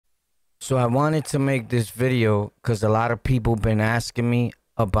So I wanted to make this video because a lot of people been asking me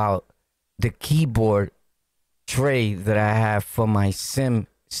about the keyboard tray that I have for my sim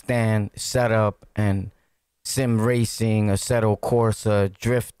stand setup and sim racing, Assetto Corsa,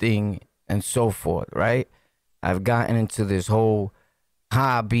 drifting, and so forth, right? I've gotten into this whole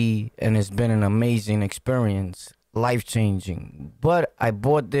hobby and it's been an amazing experience, life-changing. But I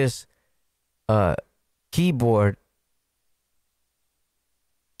bought this keyboard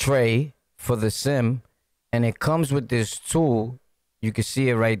tray for the sim, and it comes with this tool. You can see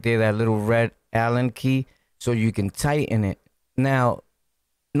it right there, that little red Allen key, so you can tighten it. Now,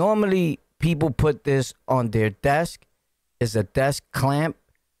 normally people put this on their desk. It's a desk clamp,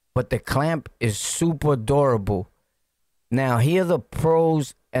 but the clamp is super durable. Now, here are the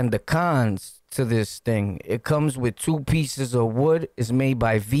pros and the cons to this thing. It comes with 2 pieces of wood. It's made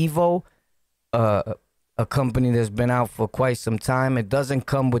by VIVO, a company that's been out for quite some time. It doesn't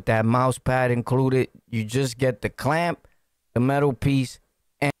come with that mouse pad included. You just get the clamp, the metal piece,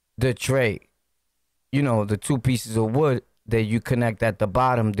 and the tray. You know, the 2 pieces of wood that you connect at the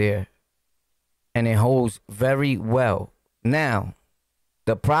bottom there. And it holds very well. Now,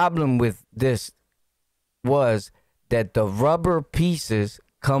 the problem with this was that the rubber pieces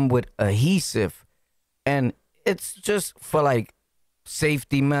come with adhesive. And it's just for like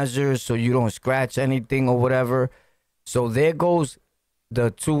safety measures so you don't scratch anything or whatever. So there goes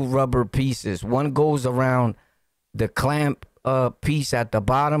the 2 rubber pieces. One goes around the clamp piece at the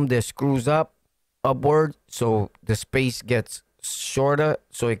bottom that screws upward, so the space gets shorter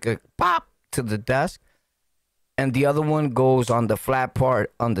so it could pop to the desk. And the other one goes on the flat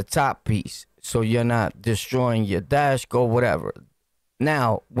part on the top piece, so you're not destroying your desk or whatever.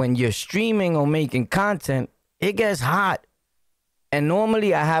 Now, when you're streaming or making content, it gets hot. And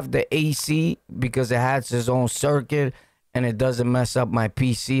normally I have the AC because it has its own circuit and it doesn't mess up my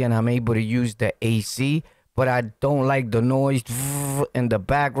PC, and I'm able to use the AC, but I don't like the noise in the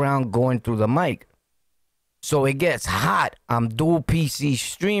background going through the mic. So it gets hot. I'm dual PC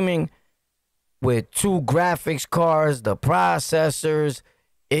streaming with 2 graphics cards, the processors.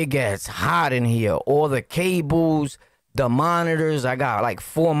 It gets hot in here. All the cables, the monitors. I got like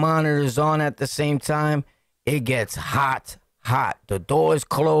 4 monitors on at the same time. It gets hot. The door is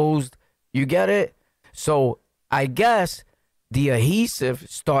closed. You get it? So I guess the adhesive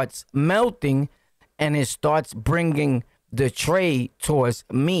starts melting and it starts bringing the tray towards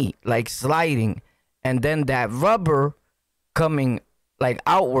me, like sliding. And then that rubber coming like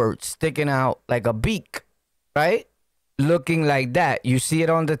outward, sticking out like a beak, right? Looking like that. You see it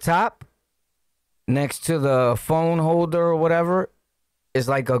on the top next to the phone holder or whatever. It's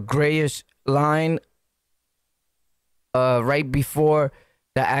like a grayish line right before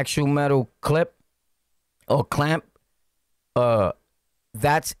the actual metal clip or clamp.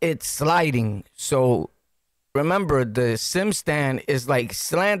 That's it sliding. So remember, the sim stand is like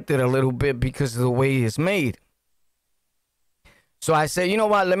slanted a little bit because of the way it's made. So I said, you know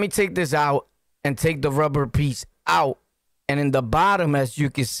what, let me take this out and take the rubber piece out. And in the bottom, as you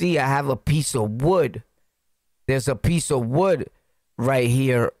can see, I have a piece of wood. There's a piece of wood right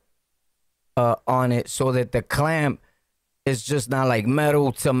here on it, so that the clamp is just not like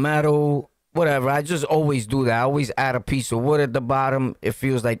metal to metal, whatever. I just always do that. I always add a piece of wood at the bottom. It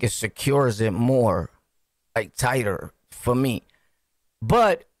feels like it secures it more, like tighter for me.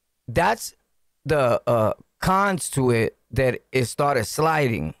 But that's the cons to it, that it started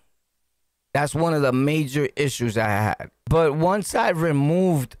sliding. That's one of the major issues I had. But once I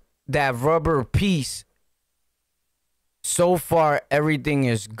removed that rubber piece, so far everything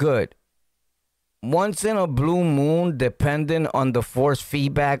is good. Once in a blue moon, depending on the force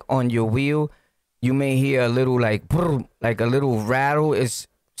feedback on your wheel, you may hear a little like a little rattle. It's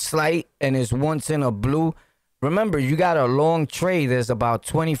slight and it's once in a blue. Remember, you got a long tray that's about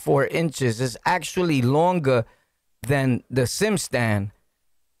 24 inches. It's actually longer than the sim stand.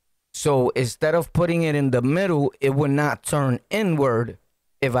 So instead of putting it in the middle, it would not turn inward.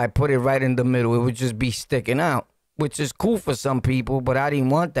 If I put it right in the middle, it would just be sticking out, which is cool for some people, but I didn't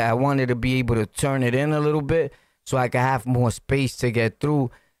want that. I wanted to be able to turn it in a little bit so I could have more space to get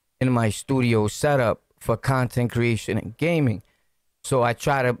through in my studio setup for content creation and gaming. So I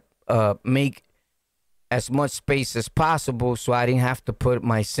try to make as much space as possible so I didn't have to put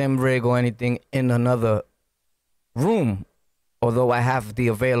my sim rig or anything in another room. Although I have the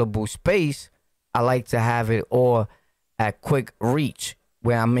available space, I like to have it all at quick reach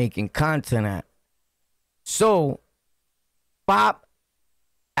where I'm making content at. So, pop,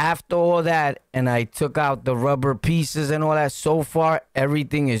 after all that, and I took out the rubber pieces and all that, so far,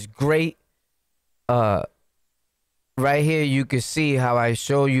 everything is great. right here you can see how I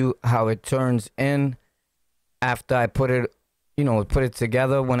show you how it turns in after I put it, you know, put it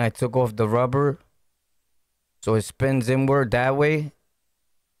together when I took off the rubber. So it spins inward that way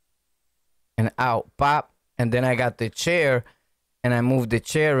and out, pop. And then I got the chair and I move the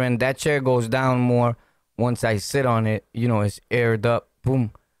chair in. That chair goes down more once I sit on it. You know, it's aired up,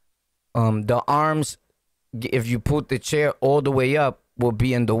 boom. The arms, if you put the chair all the way up, will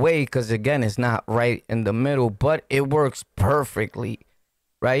be in the way because, again, it's not right in the middle, but it works perfectly,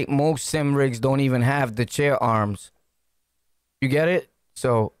 right? Most sim rigs don't even have the chair arms. You get it?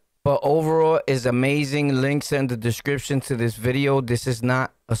 So, but overall is amazing. Links in the description to this video. This is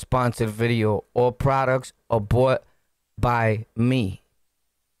not a sponsored video. All products are bought by me.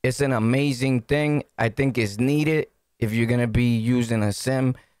 It's an amazing thing. I think it's needed if you're going to be using a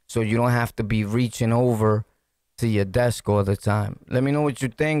sim, so you don't have to be reaching over to your desk all the time. Let me know what you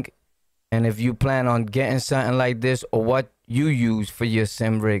think, and if you plan on getting something like this, or what you use for your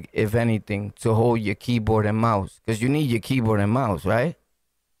sim rig, if anything, to hold your keyboard and mouse, because you need your keyboard and mouse, right?